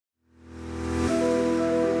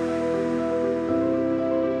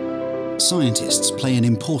Scientists play an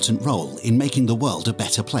important role in making the world a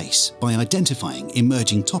better place by identifying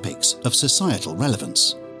emerging topics of societal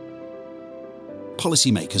relevance.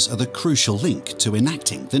 Policymakers are the crucial link to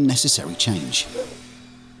enacting the necessary change.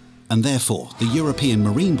 And therefore, the European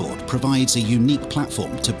Marine Board provides a unique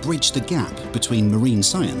platform to bridge the gap between marine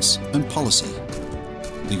science and policy.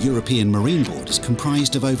 The European Marine Board is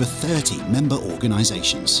comprised of over 30 member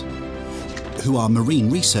organisations, who are marine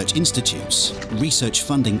research institutes, research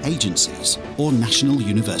funding agencies, or national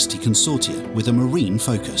university consortia with a marine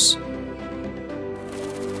focus.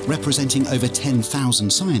 Representing over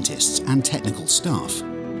 10,000 scientists and technical staff,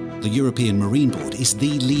 the European Marine Board is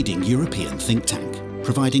the leading European think tank,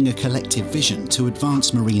 providing a collective vision to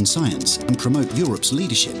advance marine science and promote Europe's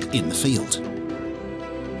leadership in the field.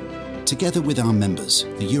 Together with our members,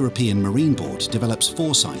 the European Marine Board develops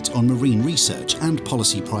foresight on marine research and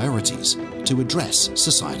policy priorities to address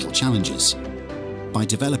societal challenges by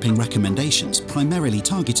developing recommendations primarily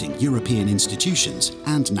targeting European institutions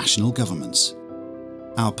and national governments.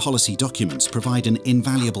 Our policy documents provide an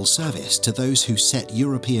invaluable service to those who set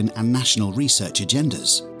European and national research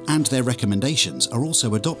agendas, and their recommendations are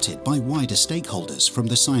also adopted by wider stakeholders from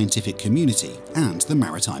the scientific community and the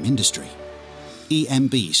maritime industry.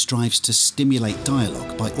 EMB strives to stimulate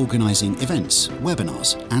dialogue by organising events,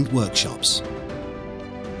 webinars and workshops.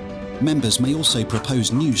 Members may also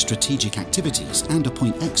propose new strategic activities and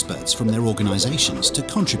appoint experts from their organisations to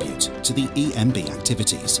contribute to the EMB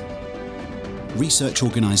activities. Research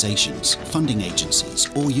organisations, funding agencies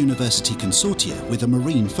or university consortia with a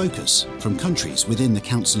marine focus from countries within the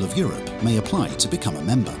Council of Europe may apply to become a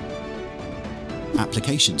member.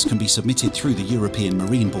 Applications can be submitted through the European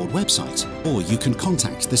Marine Board website, or you can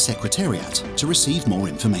contact the Secretariat to receive more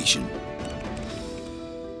information.